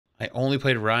I only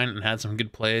played Ryan and had some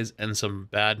good plays and some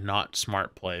bad, not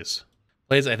smart plays.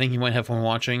 Plays I think you might have fun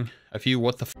watching. A few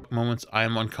what the fuck moments. I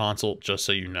am on console, just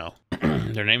so you know.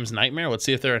 Their name's Nightmare. Let's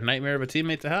see if they're a nightmare of a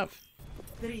teammate to have.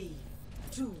 3,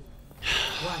 2, 1.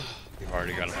 We've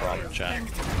already got a problem, chat.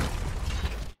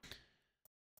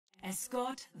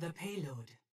 Escort the payload.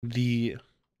 The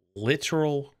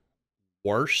literal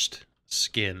worst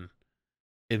skin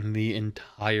in the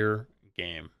entire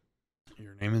game.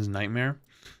 Your name is Nightmare?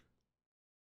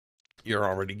 You're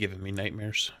already giving me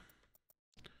nightmares.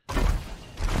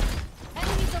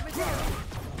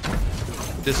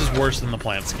 This is worse than the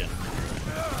plant skin.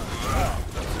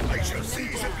 I shall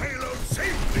seize the payload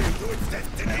safely to its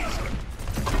destination.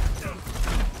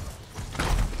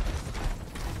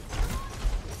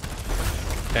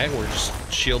 Okay, we're just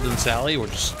shielding Sally. We're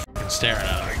just staring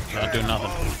at her, not doing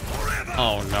nothing.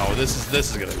 Oh no, this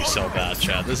is gonna be so bad,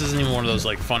 Chad. This isn't even one of those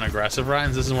like fun aggressive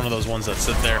Ryans. This is one of those ones that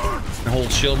sit there and hold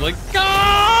shield like, guys,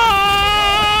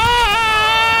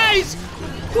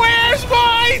 where's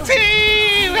my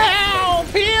team? Help!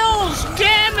 Heals!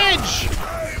 Damage!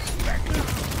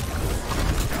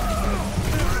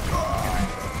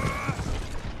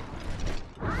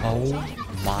 Oh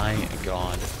my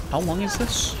god. How long is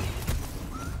this?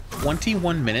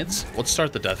 21 minutes? Let's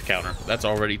start the death counter. That's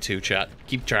already 2, chat.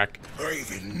 Keep track. I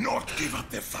will not give up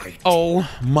the fight. Oh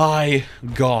my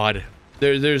god.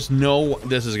 There's no...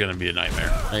 This is gonna be a nightmare.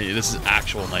 This is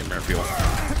actual nightmare fuel.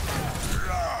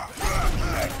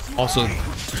 Also...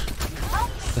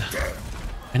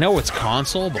 I know it's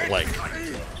console, but like...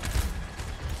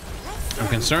 I'm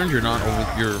concerned you're not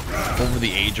over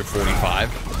the age of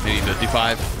 45, maybe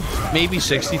 55, maybe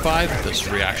 65, this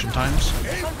reaction times.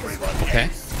 Okay?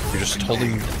 You're just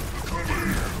holding...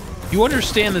 You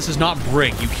understand this is not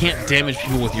Brig. You can't damage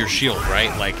people with your shield,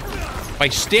 right? Like, by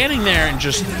standing there and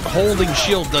just holding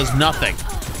shield does nothing.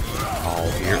 Oh,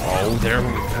 here. Oh, there.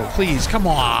 Oh, please, come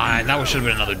on. That should have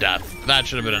been another death. That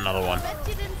should have been another one.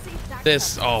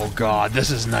 This... Oh, God. This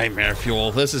is nightmare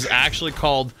fuel. This is actually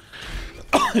called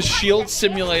Shield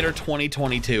Simulator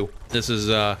 2022. This is,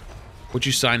 what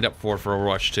you signed up for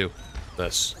Overwatch 2.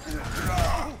 This.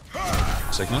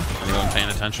 Sigma? Anyone paying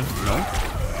attention? No?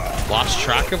 Lost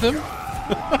track of him?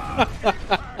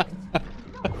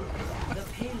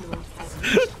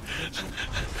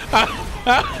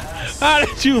 How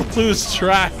did you lose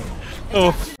track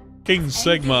of King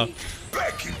Sigma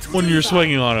when you're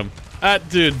swinging on him?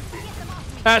 Dude,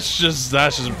 that's just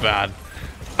bad.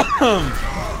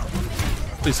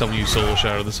 Please tell me you solo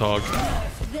shatter this hog.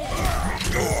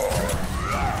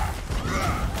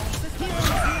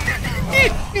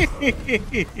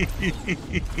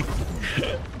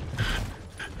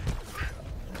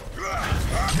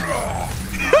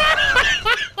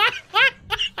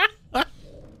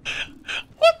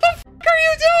 What the fuck are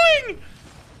you doing?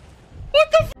 What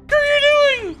the fuck are you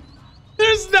doing?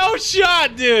 There's no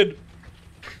shot, dude.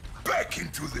 Back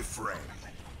into the fray.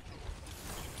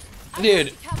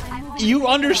 Dude, you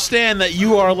understand that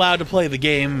you are allowed to play the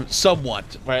game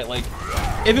somewhat, right? Like,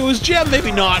 if it was Gem,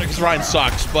 maybe not, because Ryan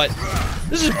sucks, but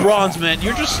this is bronze, man.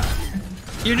 You're just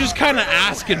kind of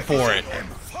asking for it.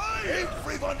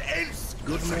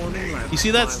 Good morning, You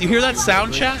see that? You hear that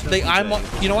sound, chat?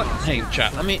 You know what? Hey,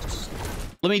 chat, let me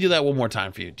do that one more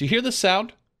time for you. Do you hear the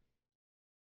sound?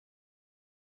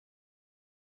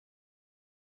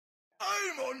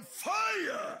 I'm on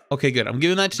fire. Okay, good. I'm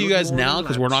giving that to you guys now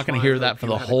because we're not going to hear that for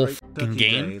the whole fucking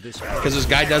game because this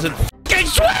guy doesn't fucking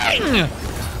swing!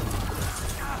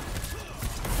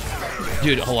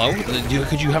 Dude, hello?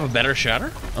 Could you have a better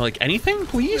shatter? Like, anything,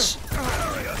 please?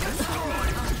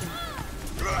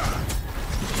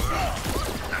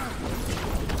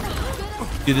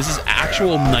 Dude, this is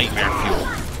actual nightmare fuel.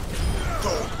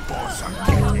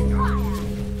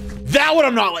 That one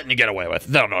I'm not letting you get away with.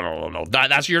 No.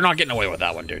 You're not getting away with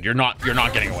that one, dude. You're not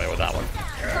getting away with that one.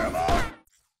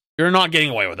 You're not getting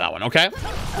away with that one, okay?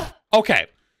 Okay.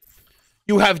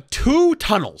 You have 2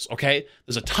 tunnels, okay?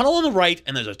 There's a tunnel on the right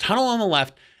and there's a tunnel on the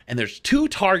left, and there's 2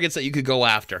 targets that you could go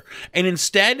after. And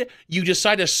instead, you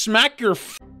decide to smack your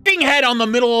fucking head on the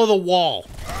middle of the wall.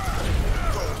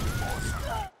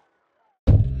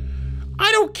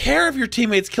 I don't care if your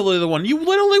teammates kill the other one. You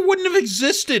literally wouldn't have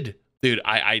existed. Dude,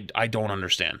 I don't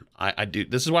understand. I do.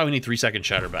 This is why we need 3-second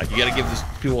shatter back. You gotta give this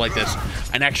people like this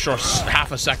an extra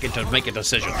half a second to make a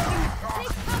decision.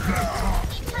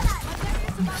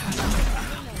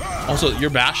 Also, your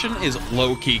Bastion is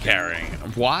low-key carrying.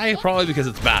 Why? Probably because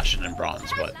it's Bastion in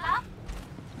bronze, but...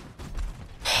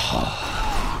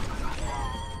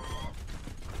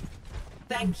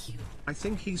 Thank you. I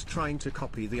think he's trying to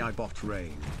copy the iBot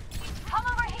rain. Come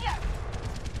over here.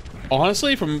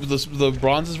 Honestly, from the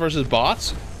bronzes versus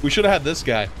bots, we should have had this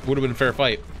guy. Would have been a fair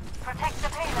fight. Protect the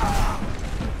payload.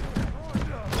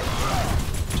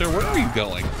 Sir, where are you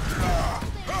going?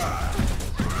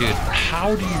 Dude,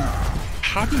 how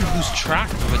do you lose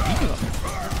track of a diva?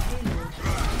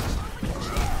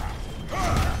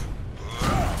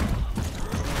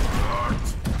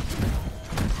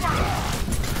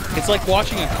 It's like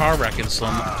watching a car wreck in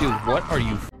slow mo. Dude, what are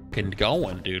you fucking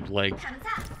going, dude? Like,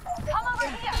 Come over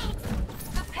here.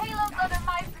 The payload's under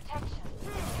my protection.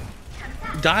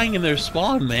 dying in their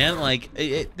spawn, man. Like,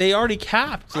 they already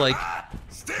capped. Like,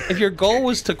 if your goal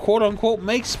was to quote-unquote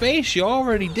make space, you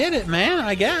already did it, man,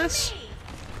 I guess.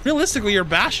 Realistically, your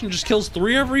Bastion just kills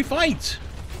 3 every fight.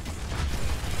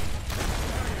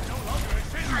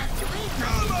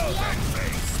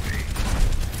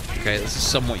 Okay, this is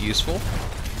somewhat useful.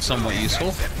 Somewhat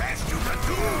useful.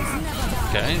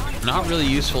 Okay, not really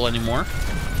useful anymore.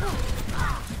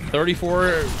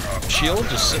 34 shield,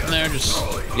 just sitting there, just,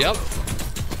 yep.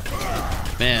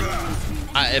 Man,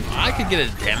 if I could get a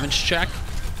damage check,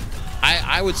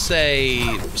 I would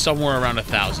say somewhere around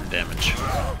 1,000 damage.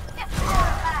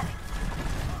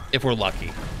 If we're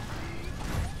lucky.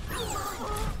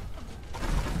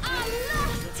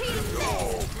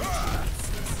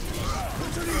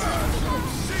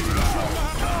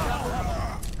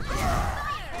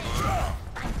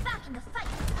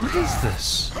 What is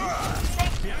this?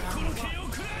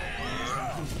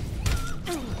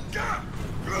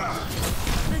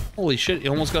 Holy shit, he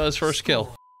almost got his first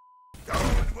kill.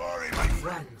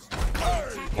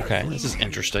 Okay, this is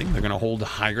interesting. They're gonna hold the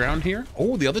high ground here.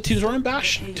 Oh, the other team's running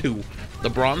Bastion too. The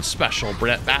bronze special,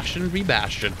 Bastion v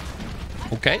Bastion.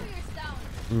 Okay.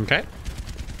 Okay.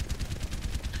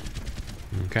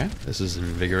 Okay, this is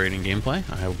invigorating gameplay.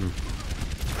 I hope.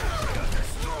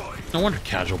 No wonder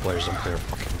casual players don't play a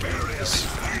fucking game like this.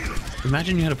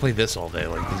 Imagine you had to play this all day.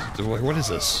 Like, what is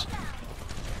this?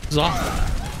 This is awful.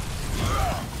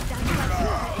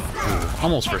 Ooh,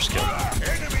 almost first kill.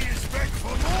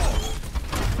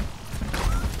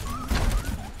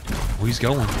 Oh, he's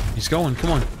going. He's going.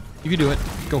 Come on. You can do it.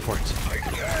 Go for it.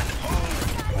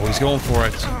 Oh, he's going for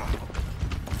it.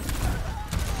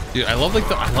 Dude, I love the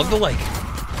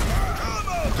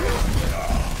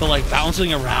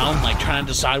bouncing around, like trying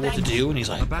to decide what to do, and he's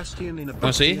like, "Want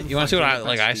to see? You want to see what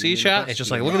I see, chat?" It's just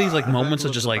like, look at these like moments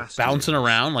of just like bouncing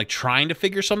around, like trying to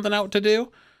figure something out to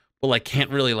do, but like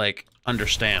can't really like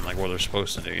understand like what they're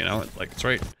supposed to do. You know, like it's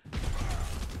right.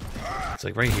 It's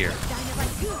like right here.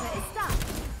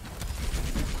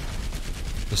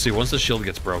 Let's see. Once the shield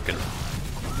gets broken,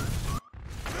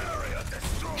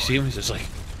 you see him. He's just like,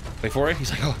 wait for it. He's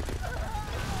like, oh.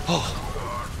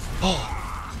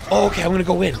 Oh, okay, I'm gonna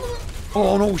go in.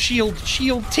 Oh no, shield,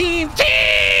 team!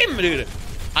 Dude,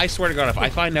 I swear to God, if I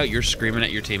find out you're screaming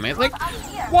at your teammates, like,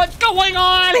 what's going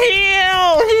on?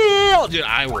 Heal! Dude,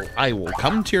 I will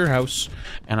come to your house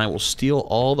and I will steal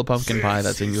all the pumpkin pie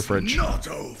that's in your fridge.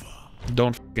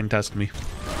 Don't fucking test me.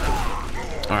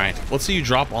 Alright, let's see you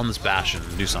drop on this Bastion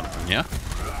and do something, yeah?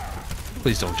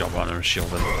 Please don't jump on her shield,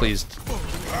 please.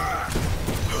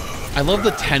 I love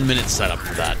the 10-minute setup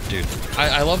for that, dude.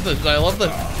 I love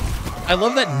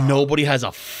that nobody has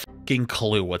a fucking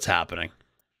clue what's happening.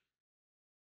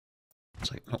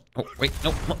 It's like, no, wait,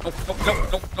 no,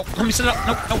 let me set it up,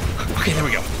 no. Okay, there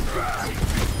we go.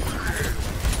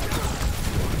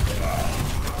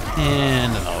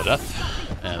 And another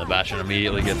death. And the Bastion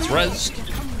immediately gets rezzed.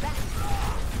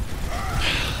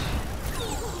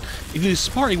 If he was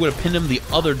smart, he would have pinned him the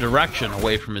other direction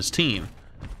away from his team.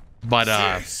 But,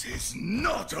 this is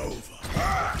not over.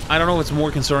 I don't know if it's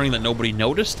more concerning that nobody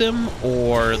noticed him,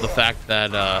 or the fact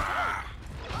that,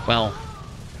 well,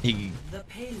 he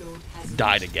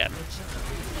died again.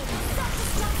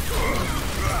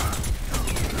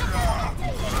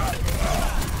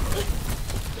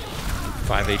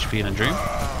 5 HP in a dream.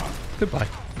 Goodbye.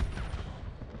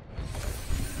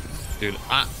 Dude,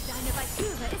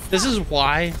 this is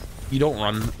why you don't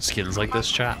run skins like this,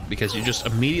 chat, because you just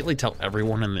immediately tell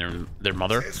everyone and their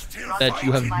mother that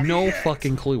you have no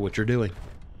fucking clue what you're doing.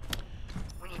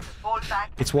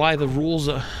 It's why the rules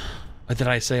that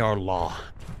I say are law.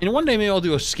 And one day maybe I'll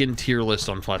do a skin tier list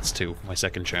on Flats 2, my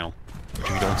second channel. Which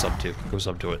if you don't sub to, go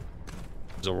sub to it.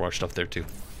 There's Overwatch stuff there too.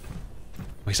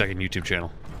 My second YouTube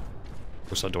channel.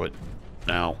 Go sub to it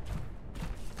now.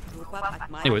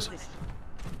 Anyways.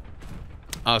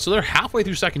 So they're halfway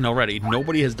through second already.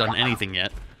 Nobody has done anything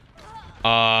yet.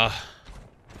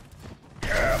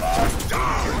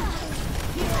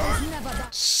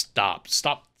 Stop,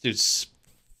 dude.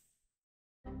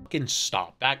 Fucking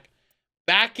stop. Back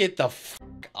it the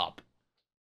fuck up.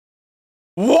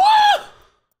 What?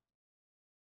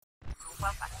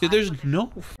 Dude, there's no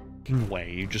fucking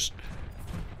way. You just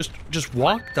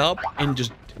walked up and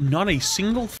just not a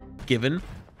single given,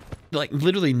 like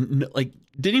literally, like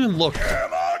didn't even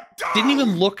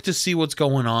look to see what's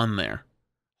going on there.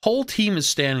 Whole team is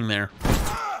standing there,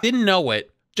 didn't know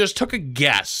it, just took a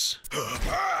guess.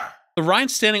 The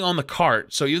Ryan's standing on the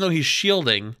cart, so even though he's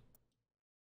shielding,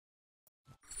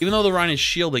 even though the Ryan is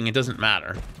shielding, it doesn't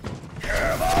matter.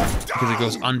 Because it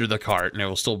goes under the cart and it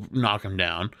will still knock him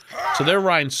down. So they're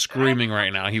Ryan screaming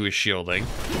right now. He was shielding.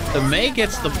 The Mei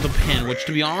gets the pin, which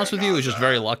to be honest with you is just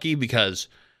very lucky because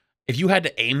if you had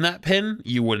to aim that pin,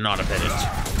 you would not have hit it.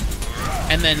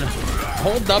 And then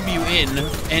hold W in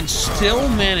and still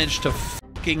manage to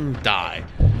fucking die.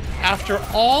 After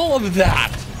all of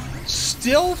that,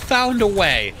 still found a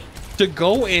way to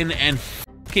go in and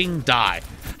fucking die.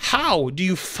 How do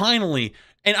you finally...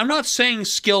 And I'm not saying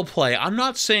skill play. I'm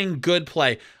not saying good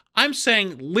play. I'm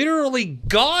saying literally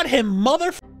God him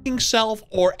motherfucking self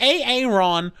or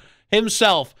Aaron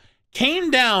himself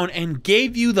came down and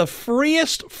gave you the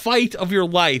freest fight of your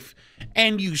life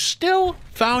and you still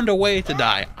found a way to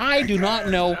die. I do not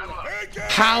know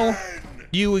how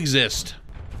you exist.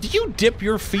 Do you dip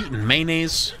your feet in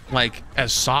mayonnaise like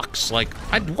as socks? Like,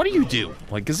 what do you do?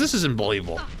 Like, because this isn't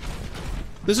believable.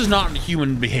 This is not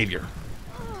human behavior.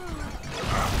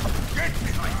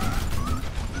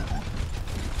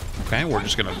 Okay, we're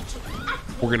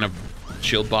gonna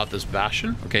shield bot this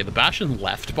Bastion. Okay, the Bastion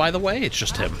left, by the way. It's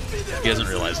just him. He hasn't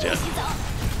realized yet.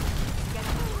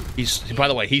 By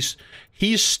the way, he's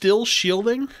still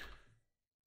shielding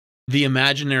the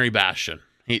imaginary Bastion.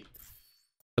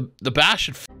 The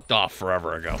Bastion f***ed off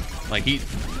forever ago. Like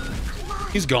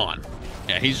he's gone.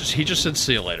 Yeah, he just said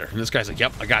see you later. And this guy's like,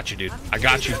 yep, I got you, dude. I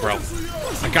got you, bro.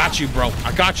 I got you, bro.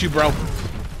 I got you, bro.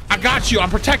 I got you. I'm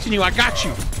protecting you. I got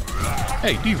you.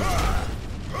 Hey, Diva.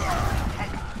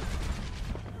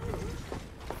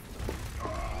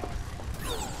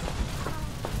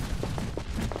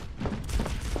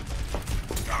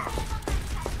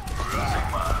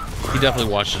 He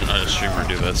definitely watched another streamer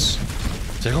do this.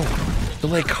 It's like, oh,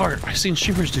 delay cart. I've seen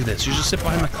streamers do this. You just sit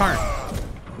behind the cart.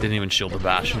 Didn't even shield the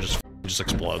Bastion. Just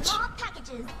explodes.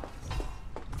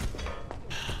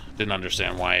 Didn't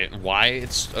understand why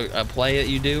it's a play that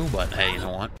you do, but hey, you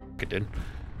know what? It did.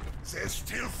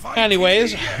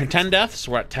 Anyways, 10 deaths.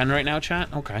 We're at 10 right now, chat.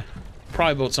 Okay.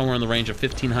 Probably about somewhere in the range of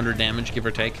 1,500 damage, give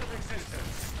or take.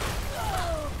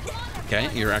 Okay,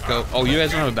 your Echo. Oh, you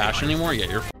guys don't have a Bastion anymore? Yeah,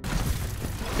 you're...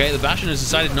 Okay, the Bastion has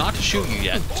decided not to shoot you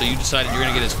yet, so you decided you're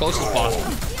going to get as close as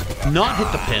possible. Not hit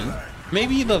the pin.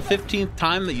 Maybe the 15th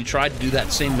time that you tried to do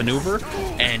that same maneuver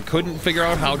and couldn't figure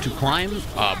out how to climb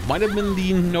might have been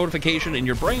the notification in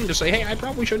your brain to say, hey, I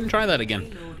probably shouldn't try that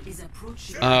again.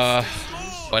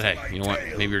 But hey, you know what?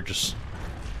 Maybe you're just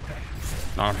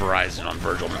not on Verizon, on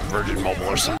Virgin Mobile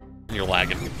or something. You're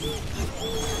lagging.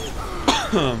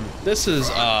 This is,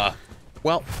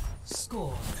 well,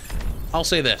 I'll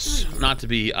say this, not to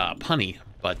be punny,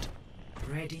 but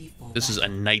this is a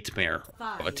nightmare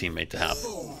of a teammate to have.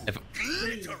 If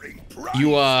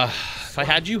I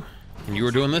had you and you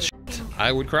were doing this shit,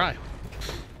 I would cry.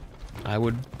 I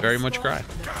would very much cry.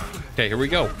 Okay, here we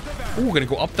go. Ooh, we're gonna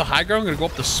go up the high ground, gonna go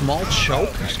up the small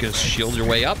choke. Just gonna shield your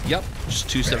way up. Yep, just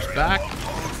 2 steps back.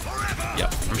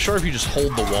 Yep, I'm sure if you just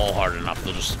hold the wall hard enough,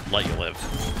 they'll just let you live.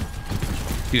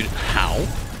 Dude, how?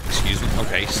 Excuse me.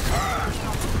 Okay.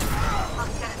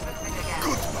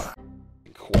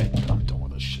 Quit. I'm done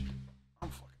with this shit.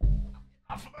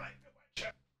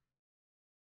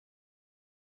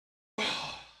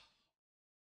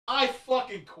 I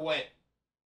fucking quit.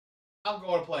 I'm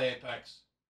going to play Apex.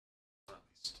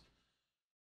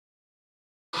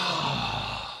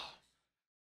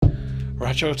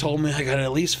 Racho told me I gotta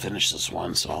at least finish this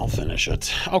one, so I'll finish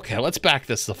it. Okay, let's back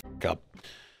this the fuck up.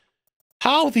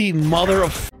 How the mother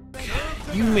of fuck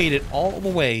you made it all the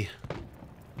way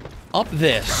up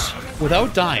this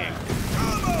without dying?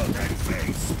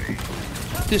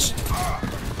 This,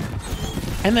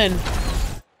 and then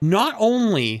not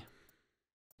only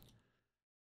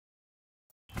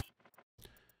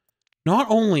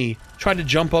tried to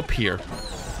jump up here,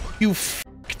 you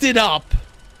fucked it up.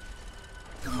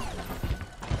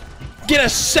 Get a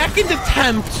second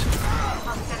attempt,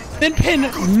 then pin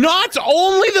not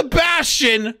only the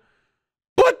Bastion,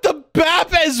 but the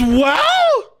BAP as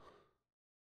well?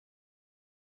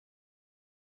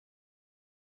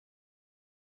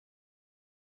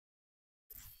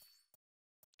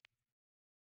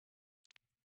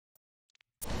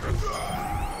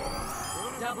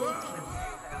 Double kill.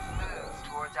 Moves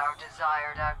towards our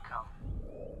desired outcome.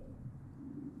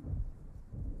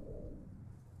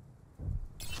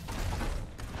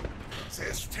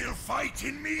 They're still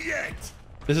fighting me yet.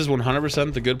 This is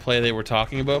 100% the good play they were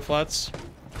talking about, Flats.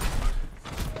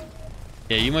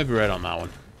 Yeah, you might be right on that one.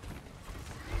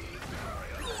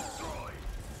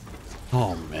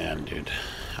 Oh man, dude.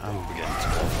 I'm getting too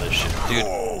old for this shit.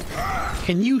 Dude,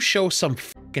 can you show some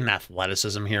fucking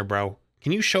athleticism here, bro?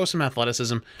 Can you show some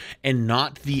athleticism and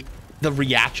not the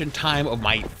reaction time of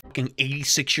my fucking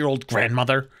 86-year-old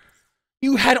grandmother?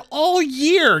 You had all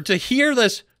year to hear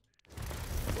this.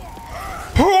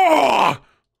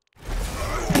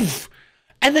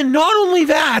 And then not only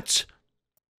that,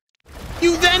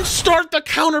 you then start the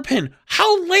counterpin.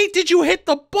 How late did you hit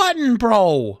the button,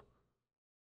 bro?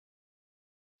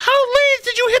 How late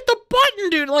did you hit the button,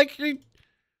 dude? Like, you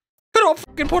could have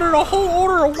fucking put in a whole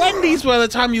order of Wendy's by the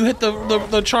time you hit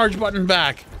the charge button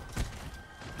back.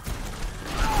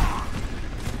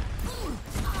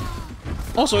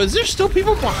 Also, is there still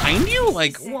people behind you?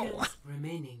 Like, whoa.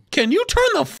 Can you turn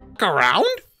the fuck around?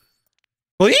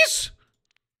 Please?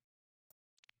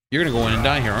 You're gonna go in and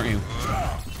die here, aren't you?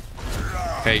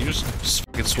 Okay, you're just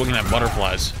fucking swinging at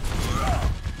butterflies.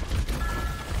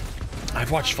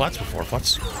 I've watched Flats before.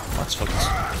 Flats fucking...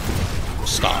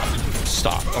 Stop.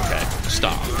 Stop. Okay.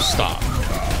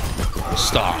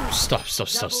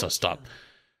 Stop.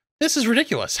 This is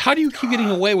ridiculous. How do you keep getting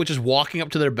away with just walking up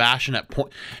to their Bastion at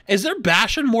point? Is their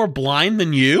Bastion more blind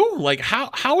than you? Like,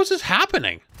 how is this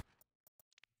happening?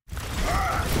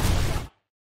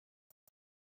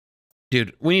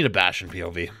 Dude, we need a Bastion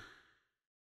POV.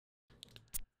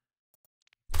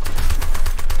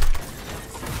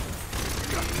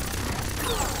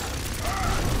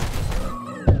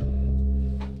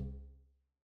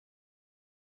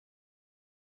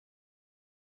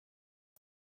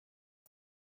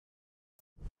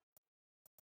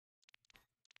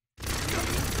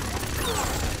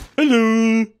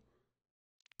 Hello?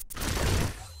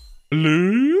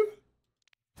 Hello?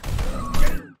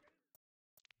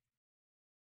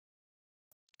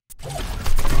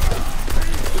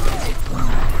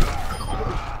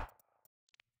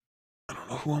 I don't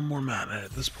know who I'm more mad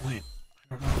at this point.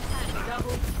 I don't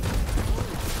know.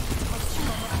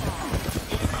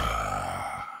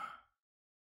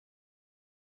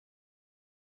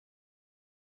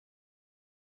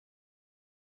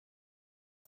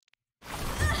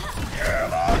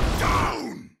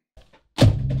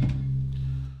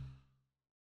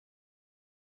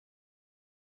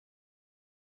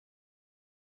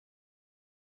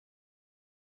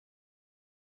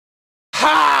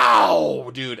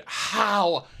 How, dude?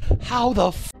 How the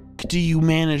f do you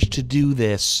manage to do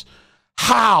this?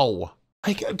 How?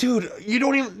 Like, dude, you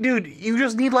don't even, dude, you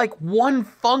just need like one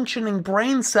functioning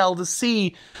brain cell to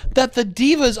see that the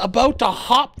diva's about to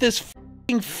hop this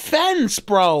f***ing fence,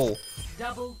 bro.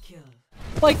 Double kill.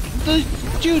 Like,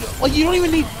 dude, like, you don't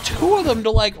even need two of them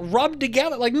to like rub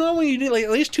together. Like, normally you need like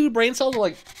at least two brain cells to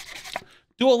like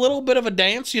do a little bit of a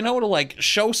dance, you know, to like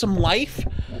show some life.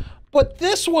 But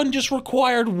this one just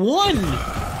required one.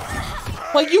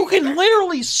 Like, you can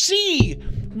literally see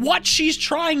what she's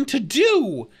trying to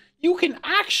do. You can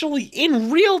actually,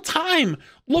 in real time,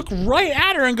 look right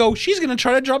at her and go, she's gonna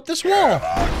try to jump this wall.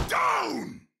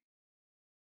 Down!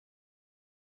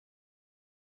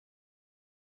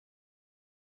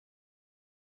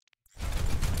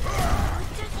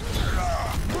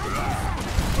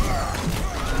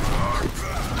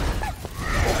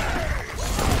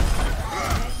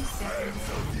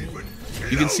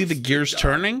 You can see the gears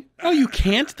turning? No, you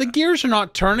can't. The gears are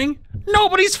not turning.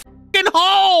 Nobody's f***ing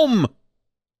home!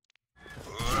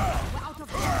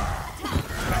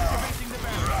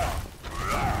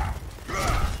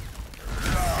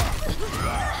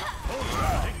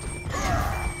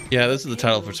 Yeah, this is the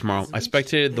title for tomorrow. I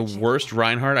spectated the worst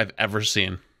Reinhardt I've ever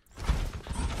seen.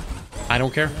 I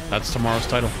don't care. That's tomorrow's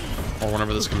title. Or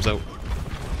whenever this comes out.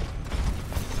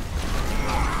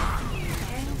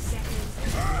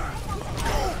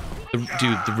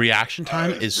 Dude, the reaction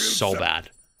time is so bad.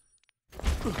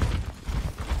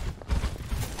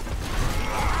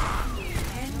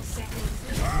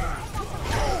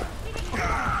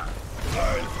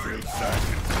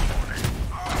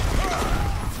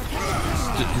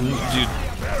 Dude,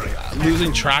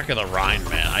 losing track of the Rhine,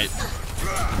 man. I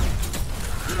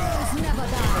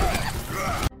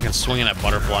can swinging at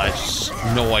butterflies. Just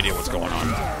no idea what's going on.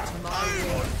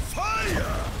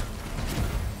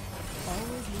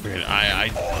 Dude,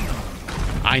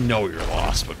 I know you're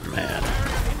lost, but man.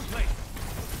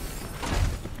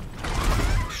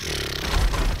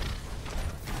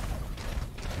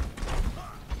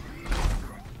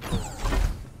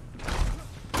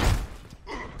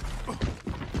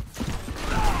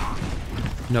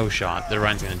 No shot. The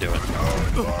Ryan's gonna do it.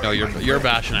 No, your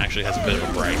Bastion actually has a bit of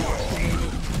a break.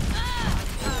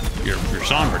 Your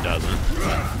Sombra doesn't.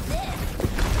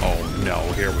 Oh no,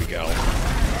 here we go.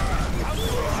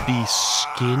 The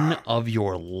skin of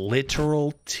your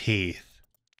literal teeth.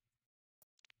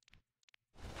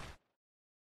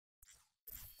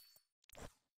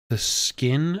 The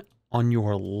skin on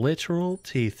your literal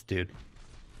teeth, dude.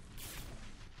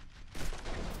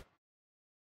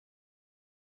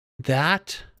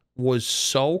 That was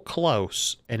so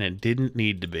close, and it didn't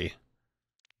need to be.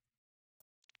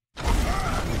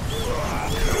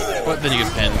 But then you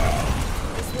get pinned.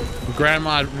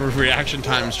 Grandma reaction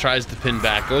times tries to pin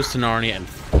back, goes to Narnia, and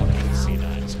fucking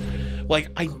C9s.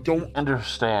 Like, I don't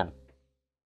understand.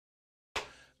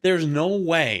 There's no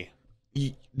way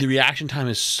the reaction time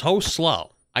is so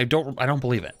slow. I don't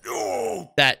believe it.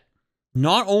 That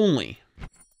not only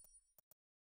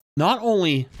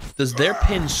does their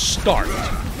pin start,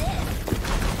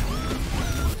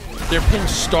 their pin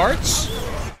starts,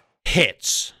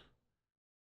 hits,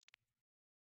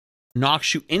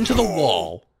 knocks you into the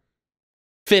wall,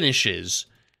 finishes,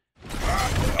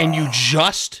 and you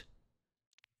just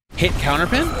hit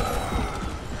counterpin?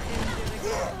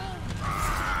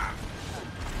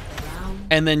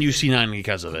 And then you C9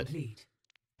 because of it.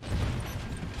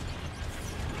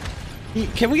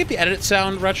 Can we get the edit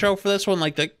sound retro for this one?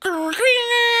 Like the...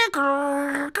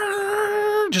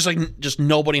 Just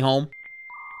nobody home.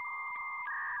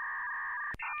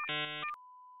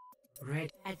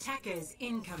 Red attackers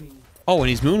incoming. Oh, and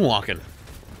he's moonwalking.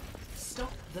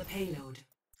 Stop the payload.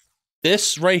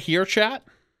 This right here, chat,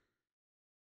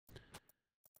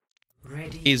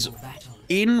 Ready is for battle.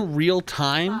 in real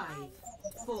time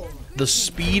 5, 4, the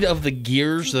speed of the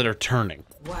gears that are turning.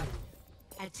 1.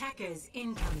 Attackers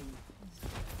incoming.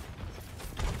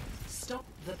 Stop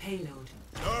the payload.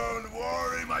 Don't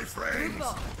worry, my friends.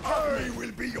 I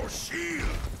will be your shield.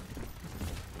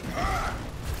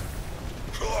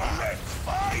 Let's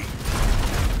fight.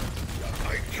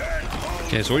 I can't hold.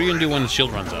 Okay, so what are you gonna do when the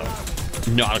shield runs out?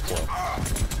 Not a clue.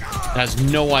 Has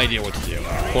no idea what to do.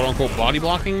 Quote unquote body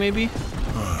blocking, maybe?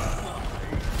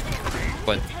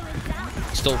 But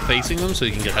still facing them so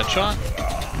you can get headshot.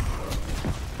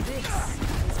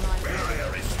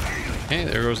 Okay,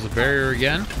 there goes the barrier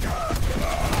again.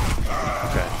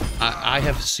 Okay. I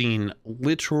have seen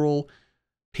literal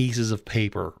pieces of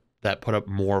paper that put up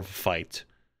more of a fight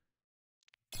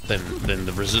than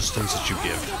the resistance that you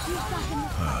give.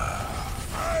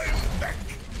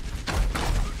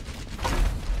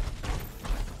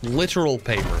 Literal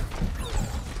paper.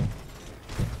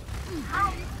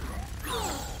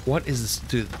 What is this,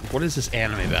 dude? What is this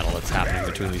anime battle that's happening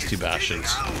between these two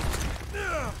bastions?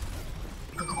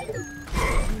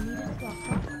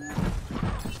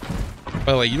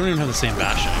 By the way, you don't even have the same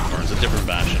bastion anymore. It's a different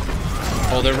bastion.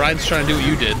 Oh, their Ryan's trying to do what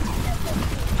you did,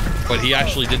 but he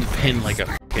actually didn't pin like a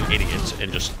fucking idiot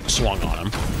and just swung on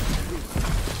him.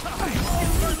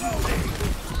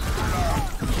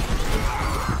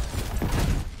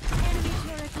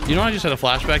 You know, I just had a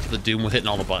flashback to the Doom with hitting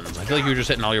all the buttons. I feel like you were just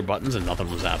hitting all your buttons and nothing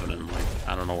was happening. Like,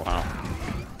 I don't know how.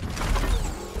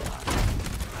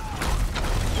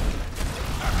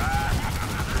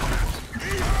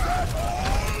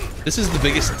 This is the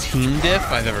biggest team diff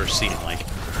I've ever seen. Like,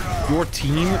 your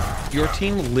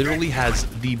team literally has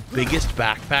the biggest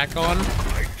backpack on,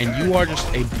 and you are just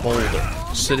a boulder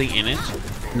sitting in it,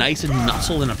 nice and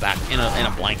nestled in a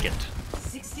blanket.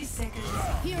 60 seconds.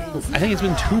 I think it's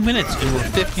been 2 minutes and we're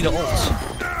 50 to ults.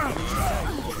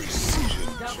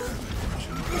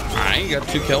 Alright, you got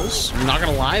 2 kills. I'm not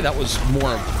gonna lie, that was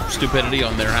more stupidity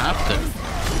on their half than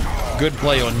good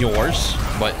play on yours.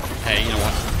 But hey, you know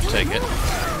what? Take it.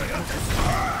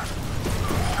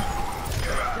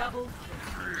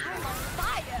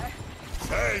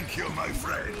 Thank you, my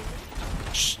friend.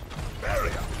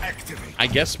 Barrier activate. I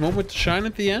guess moment to shine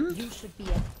at the end? You should be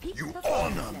a peak You of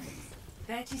honor me.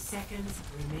 30 seconds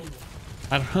remaining.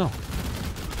 I don't know.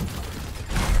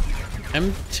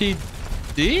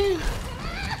 MTD?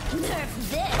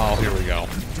 Oh, here we go.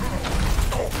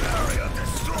 Barrier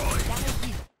destroyed.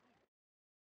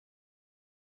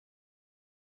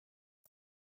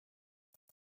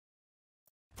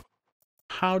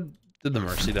 How did the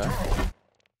Mercy die?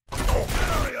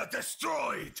 Barrier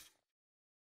destroyed.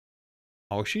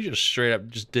 Oh, she just straight up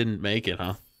just didn't make it,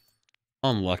 huh?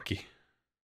 Unlucky.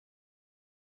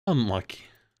 Unlucky.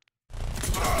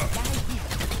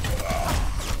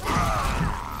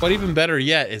 But even better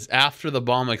yet is after the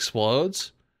bomb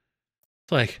explodes,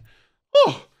 it's like,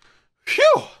 oh, phew.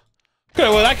 Okay,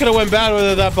 well, that could have went bad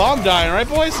with that bomb dying, right,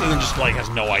 boys? And then just like has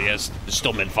no idea, it's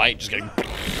still mid-fight, just getting.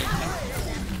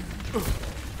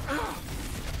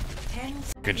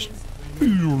 Okay, just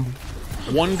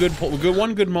one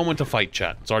good moment to fight,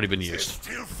 chat. It's already been used.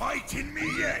 Still fighting me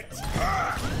yet?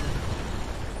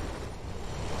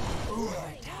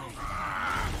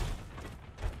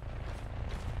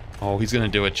 Oh, he's gonna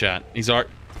do it, chat.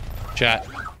 Chat.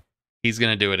 He's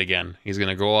gonna do it again. He's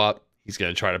gonna go up. He's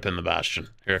gonna try to pin the Bastion.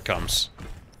 Here it comes.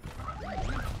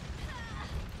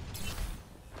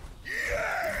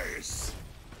 Yes!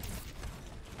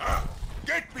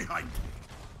 Get behind me!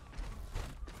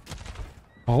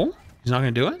 Oh? He's not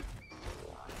gonna do it?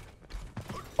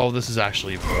 Oh, this is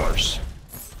actually worse.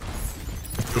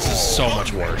 This is so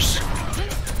much worse.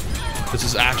 This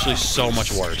is actually so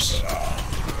much worse.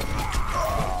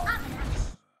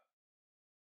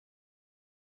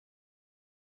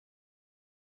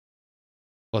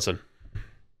 Listen.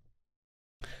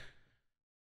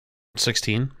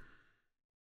 16.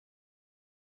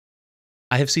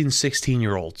 I have seen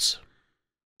 16-year-olds,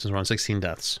 since we're on 16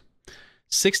 deaths,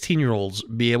 16-year-olds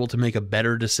be able to make a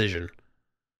better decision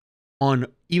on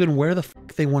even where the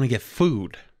fuck they want to get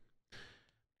food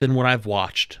than what I've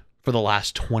watched for the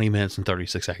last 20 minutes and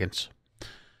 36 seconds.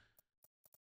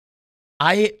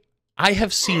 I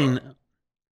have seen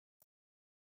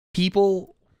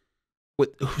people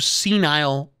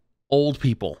senile old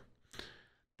people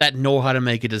that know how to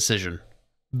make a decision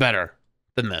better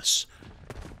than this.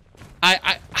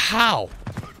 How?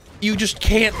 You just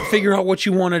can't figure out what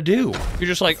you want to do. You're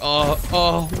just like,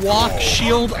 walk,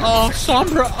 shield,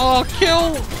 Sombra,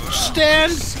 kill,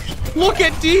 stand, look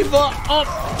at Diva,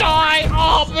 die,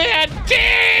 oh man,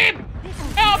 team,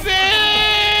 help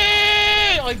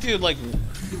me! Like, dude, like,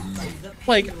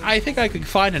 I think I could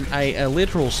find a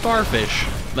literal starfish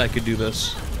that could do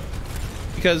this.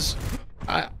 Because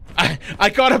I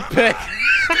gotta pick.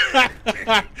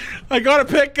 I gotta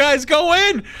pick, guys, go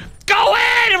in! Go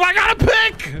in! I gotta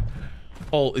pick!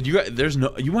 Oh,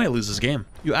 you might lose this game.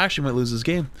 You actually might lose this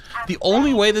game. The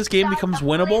only way this game becomes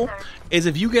winnable is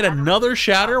if you get another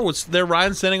shatter with their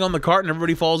Ryan standing on the cart and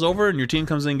everybody falls over and your team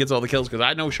comes in and gets all the kills, because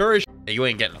I know sure as shit you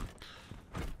ain't getting them.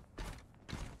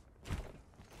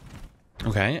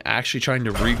 Okay, actually trying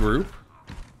to regroup.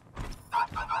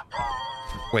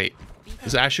 Wait,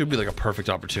 this actually would be like a perfect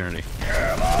opportunity.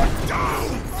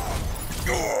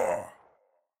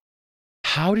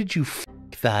 How did you f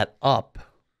that up?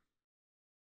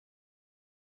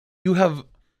 You have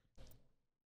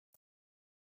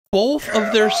both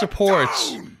of their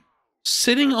supports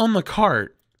sitting on the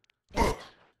cart,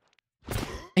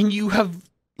 and you have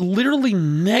literally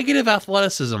negative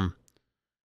athleticism,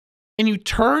 and you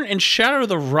turn and shatter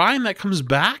the Rhyme that comes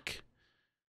back?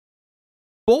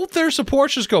 Both their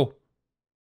supports just go,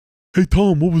 "Hey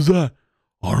Tom, what was that?"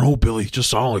 "I don't know, Billy, it just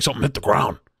sounded like something hit the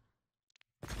ground."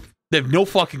 They have no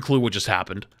fucking clue what just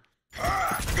happened.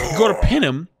 You go to pin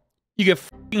him, you get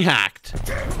fucking hacked.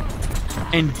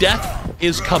 And death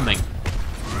is coming.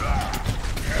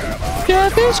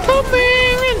 Death is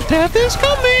coming! Death is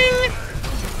coming!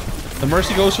 The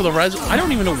Mercy goes for the res. I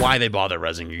don't even know why they bother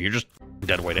resing you. You're just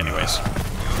dead weight anyways.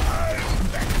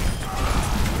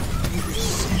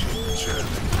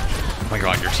 Oh my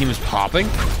god, your team is popping?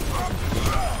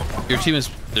 Your team is...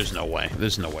 There's no way.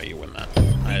 There's no way you win that.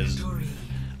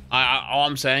 All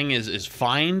I'm saying is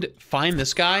find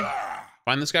this guy.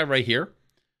 Find this guy right here.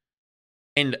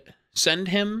 And send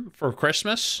him for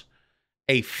Christmas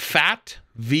a fat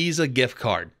Visa gift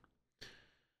card.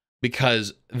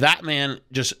 Because that man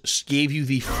just gave you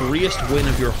the freest win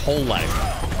of your whole life.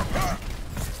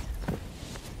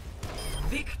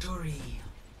 Victory.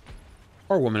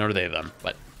 Or woman, or they, them.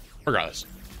 But regardless.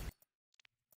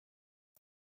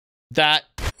 That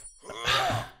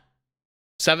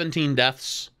 17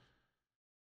 deaths.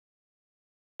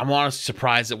 I'm honestly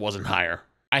surprised it wasn't higher.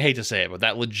 I hate to say it, but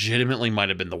that legitimately might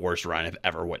have been the worst Ryan I've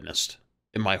ever witnessed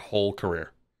in my whole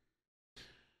career.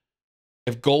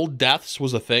 If gold deaths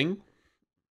was a thing,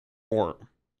 or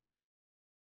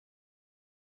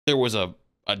there was a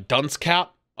dunce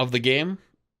cap of the game,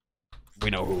 we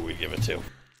know who we give it to.